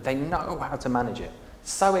 but they know how to manage it.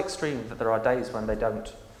 So extreme that there are days when they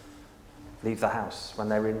don't leave the house, when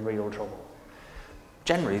they're in real trouble.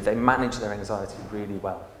 Generally, they manage their anxiety really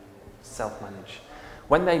well, self-manage.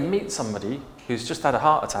 When they meet somebody who's just had a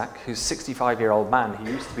heart attack, who's a 65-year-old man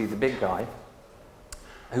who used to be the big guy,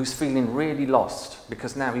 who's feeling really lost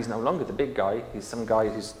because now he's no longer the big guy, he's some guy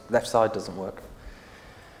whose left side doesn't work.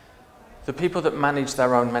 The people that manage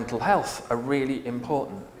their own mental health are really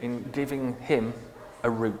important in giving him a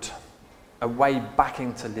route, a way back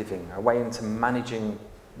into living, a way into managing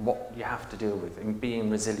what you have to deal with, in being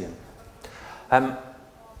resilient. And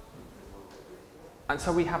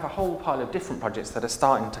so we have a whole pile of different projects that are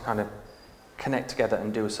starting to kind of connect together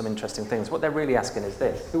and do some interesting things. What they're really asking is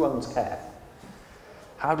this: who owns care?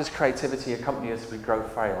 How does creativity accompany us as we grow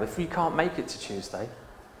frail? If you can't make it to Tuesday,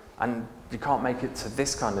 and you can't make it to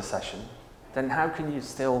this kind of session, then how can you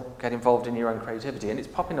still get involved in your own creativity? And it's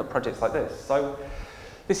popping up projects like this. So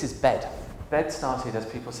this is Bed. Bed started as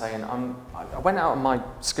people saying, I went out on my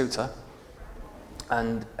scooter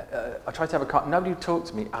and I tried to have a car. Nobody talked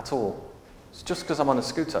to me at all. It's just because I'm on a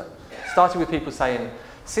scooter. Started with people saying,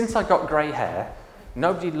 since I got grey hair,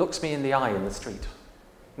 nobody looks me in the eye in the street.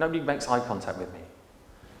 Nobody makes eye contact with me.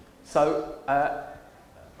 So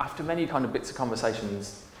after many kind of bits of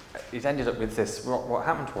conversations, it ended up with this. What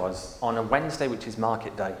happened was, on a Wednesday, which is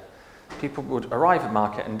market day, people would arrive at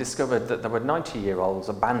market and discovered that there were 90-year-olds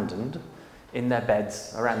abandoned in their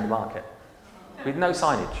beds around the market with no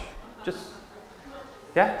signage. Just,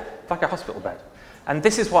 yeah, like a hospital bed. And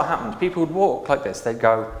this is what happened. People would walk like this. They'd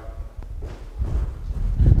go,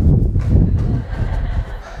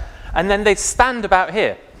 and then they'd stand about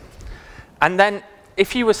here. And then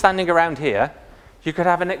if you were standing around here, you could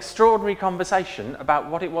have an extraordinary conversation about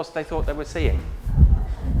what it was they thought they were seeing.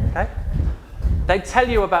 Okay? They'd tell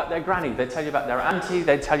you about their granny, they'd tell you about their auntie,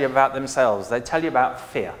 they'd tell you about themselves, they'd tell you about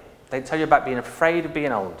fear, they'd tell you about being afraid of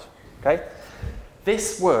being old. Okay?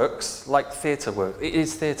 This works like theatre works. It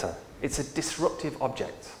is theatre. It's a disruptive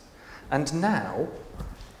object. And now,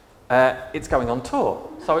 it's going on tour.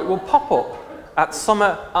 So it will pop up at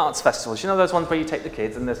summer arts festivals. You know those ones where you take the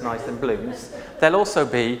kids and there's nice and balloons? There'll also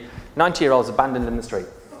be 90-year-olds abandoned in the street.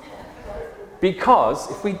 Because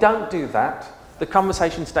if we don't do that, the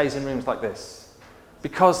conversation stays in rooms like this.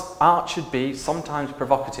 Because art should be sometimes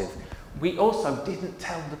provocative. We also didn't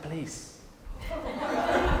tell the police.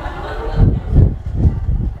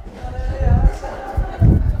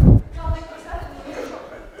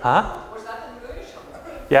 Huh? Was that in English?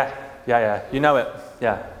 Yeah. You know it.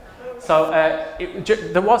 Yeah. So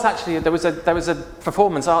there was a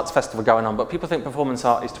performance arts festival going on, but people think performance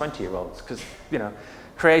art is 20-year-olds because, you know,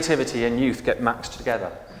 creativity and youth get matched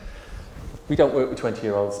together. We don't work with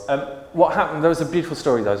 20-year-olds. What happened? There was a beautiful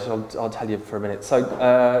story though, so I'll tell you for a minute. So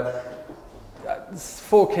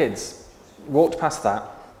 4 kids walked past that,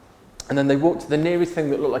 and then they walked to the nearest thing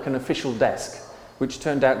that looked like an official desk, which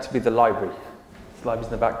turned out to be the library. The library's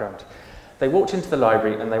in the background. They walked into the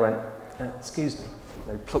library and they went, "Excuse me."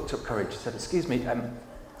 They plucked up courage, said, "Excuse me,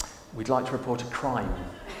 we'd like to report a crime.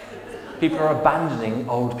 People are abandoning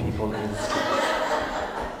old people in the streets."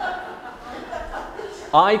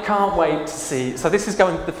 I can't wait to see. So this is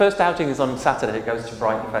going, the first outing is on Saturday, it goes to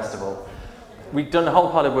Brighton Festival. We've done a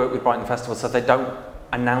whole pile of work with Brighton Festival so they don't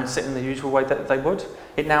announce it in the usual way that they would.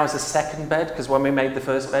 It now has a second bed, because when we made the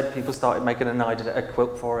first bed, people started making a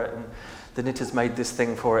quilt for it, and the knitters made this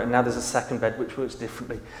thing for it, and now there's a second bed which works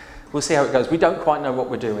differently. We'll see how it goes. We don't quite know what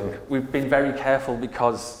we're doing. We've been very careful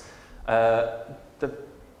because Elsie's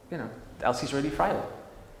really frail.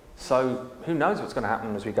 So who knows what's going to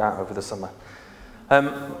happen as we go out over the summer.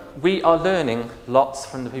 We are learning lots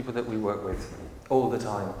from the people that we work with all the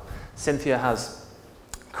time. Cynthia has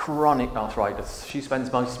chronic arthritis. She spends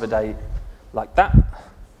most of her day like that.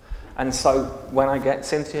 And so when I get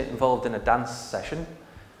Cynthia involved in a dance session,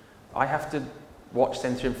 I have to watch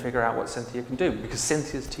Cynthia and figure out what Cynthia can do, because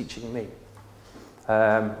Cynthia's teaching me.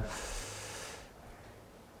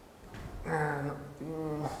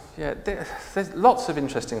 Yeah, there's lots of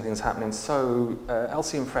interesting things happening. So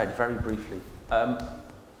Elsie and Fred, very briefly.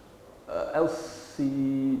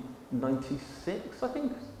 Elsie, 96, I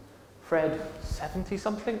think. Fred,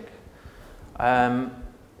 70-something.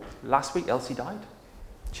 Last week, Elsie died.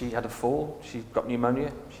 She had a fall. She got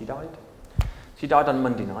pneumonia. She died. She died on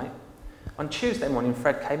Monday night. On Tuesday morning,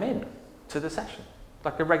 Fred came in to the session,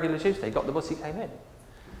 like a regular Tuesday. He got the bus, he came in,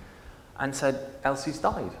 and said, Elsie's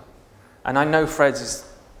died. And I know Fred's is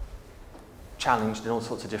challenged in all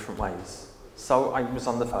sorts of different ways. So I was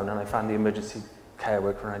on the phone and I found the emergency care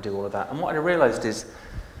worker and I do all of that. And what I realised is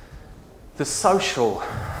the social,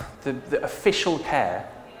 the official care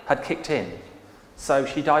had kicked in. So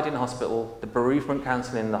she died in hospital, the bereavement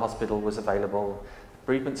counselling in the hospital was available,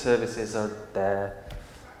 bereavement services are there,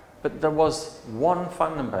 but there was one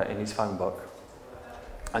phone number in his phone book,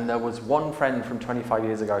 and there was one friend from 25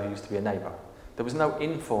 years ago who used to be a neighbour. There was no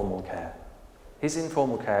informal care. His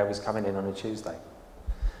informal care was coming in on a Tuesday.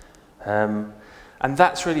 And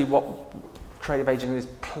that's really what creative aging is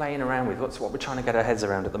playing around with. That's what we're trying to get our heads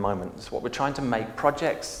around at the moment. It's what we're trying to make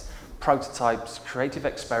projects, prototypes, creative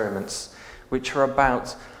experiments, which are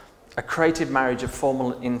about a creative marriage of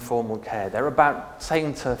formal and informal care. They're about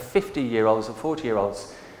saying to 50-year-olds or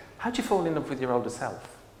 40-year-olds, how do you fall in love with your older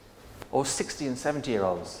self? Or 60 and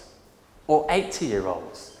 70-year-olds? Or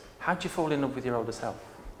 80-year-olds? How do you fall in love with your older self?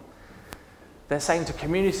 They're saying to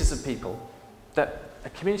communities of people that a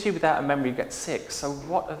community without a memory gets sick. So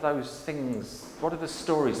what are those things, what are the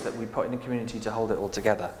stories that we put in the community to hold it all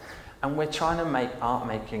together? And we're trying to make art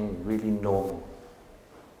making really normal.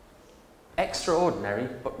 Extraordinary,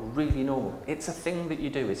 but really normal. It's a thing that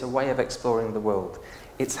you do. It's a way of exploring the world.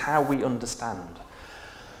 It's how we understand.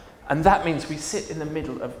 And that means we sit in the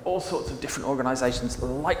middle of all sorts of different organisations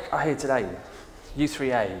like I hear today.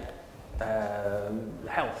 U3A,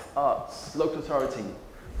 health, arts, local authority.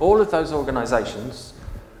 All of those organisations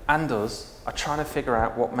and us are trying to figure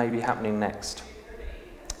out what may be happening next.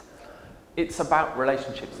 It's about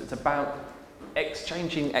relationships. It's about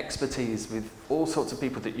exchanging expertise with all sorts of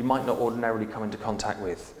people that you might not ordinarily come into contact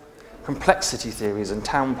with. Complexity theories and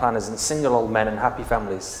town planners and single old men and happy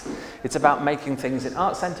families. It's about making things in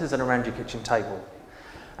art centres and around your kitchen table.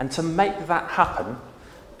 And to make that happen,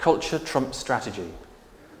 culture trumps strategy.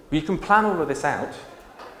 You can plan all of this out,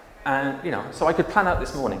 and so I could plan out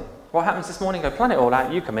this morning. What happens this morning? I plan it all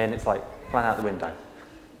out, you come in, it's like, plan out the window.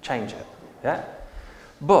 Change it, yeah?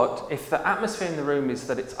 But if the atmosphere in the room is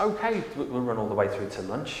that it's okay, we'll run all the way through to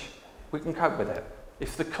lunch, we can cope with it.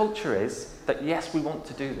 If the culture is that, yes, we want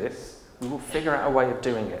to do this, we will figure out a way of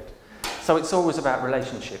doing it. So it's always about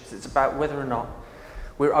relationships. It's about whether or not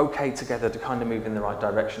we're okay together to kind of move in the right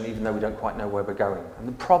direction, even though we don't quite know where we're going. And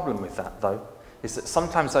the problem with that, though, is that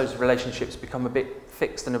sometimes those relationships become a bit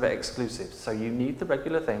fixed and a bit exclusive. So you need the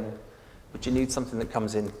regular thing, but you need something that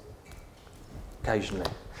comes in occasionally.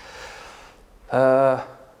 And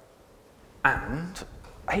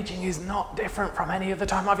aging is not different from any other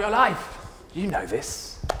time of your life. You know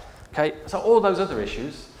this. Okay, so all those other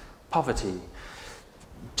issues, poverty,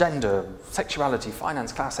 gender, sexuality,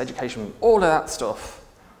 finance, class, education, all of that stuff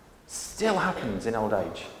still happens in old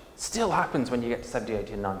age. Still happens when you get to 70,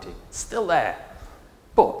 80 and 90. Still there.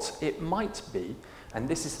 But it might be, and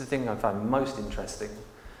this is the thing I find most interesting,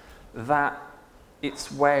 that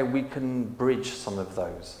it's where we can bridge some of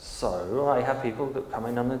those. So I have people that come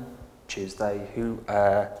in on a Tuesday who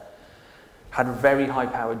had very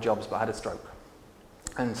high-powered jobs but had a stroke.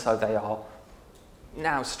 And so they are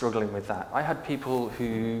now struggling with that. I had people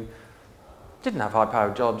who didn't have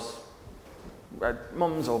high-powered jobs,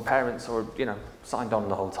 mums or parents or, signed on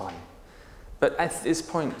the whole time. But at this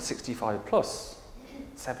point, 65 plus,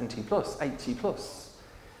 70 plus, 80 plus,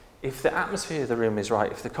 if the atmosphere of the room is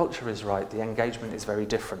right, if the culture is right, the engagement is very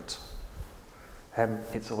different.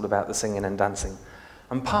 It's all about the singing and dancing.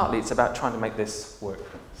 And partly it's about trying to make this work.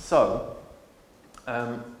 So,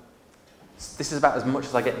 this is about as much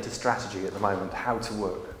as I get into strategy at the moment, how to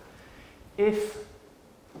work. If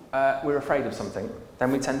we're afraid of something,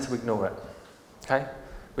 then we tend to ignore it, okay?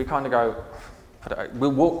 We kind of go,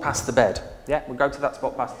 we'll walk past the bed. Yeah, we'll go to that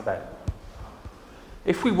spot past the bed.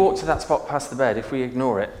 If we walk to that spot past the bed, if we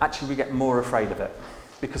ignore it, actually we get more afraid of it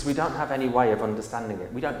because we don't have any way of understanding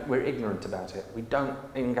it. We're ignorant about it. We don't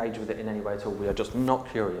engage with it in any way at all. We are just not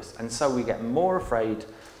curious. And so we get more afraid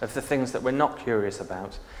of the things that we're not curious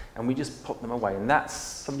about, and we just put them away. And that's,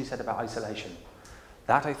 somebody said about isolation.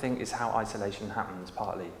 That, I think, is how isolation happens,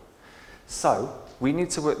 partly. So we need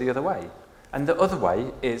to work the other way. And the other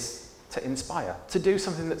way is to inspire, to do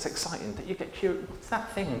something that's exciting, that you get curious. What's that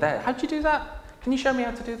thing there? How do you do that? Can you show me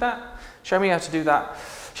how to do that? Show me how to do that.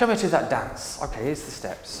 Show me how to do that dance. Okay, here's the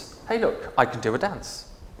steps. Hey, look, I can do a dance.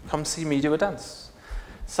 Come see me do a dance.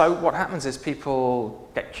 So what happens is people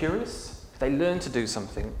get curious, they learn to do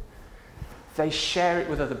something, they share it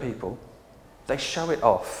with other people, they show it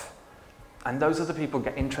off, and those other people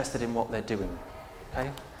get interested in what they're doing.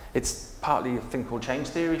 Okay? It's partly a thing called change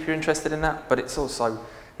theory if you're interested in that, but it's also,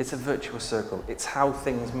 it's a virtuous circle. It's how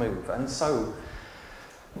things move. And so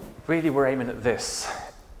really we're aiming at this,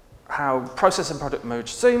 how process and product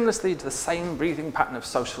merge seamlessly to the same breathing pattern of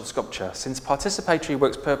social sculpture, since participatory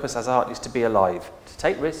work's purpose as art is to be alive, to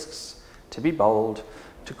take risks, to be bold,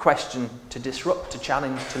 to question, to disrupt, to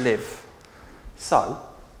challenge, to live. So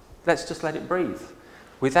let's just let it breathe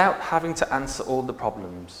without having to answer all the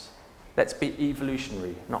problems. Let's be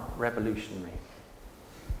evolutionary, not revolutionary.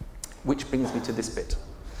 Which brings me to this bit.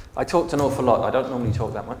 I talked an awful lot. I don't normally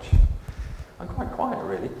talk that much. I'm quite quiet,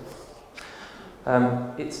 really.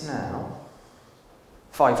 It's now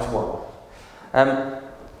 5:12.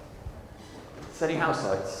 Is there any house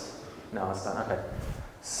lights? No, it's done. Okay.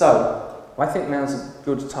 So I think now's a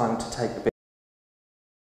good time to take a bit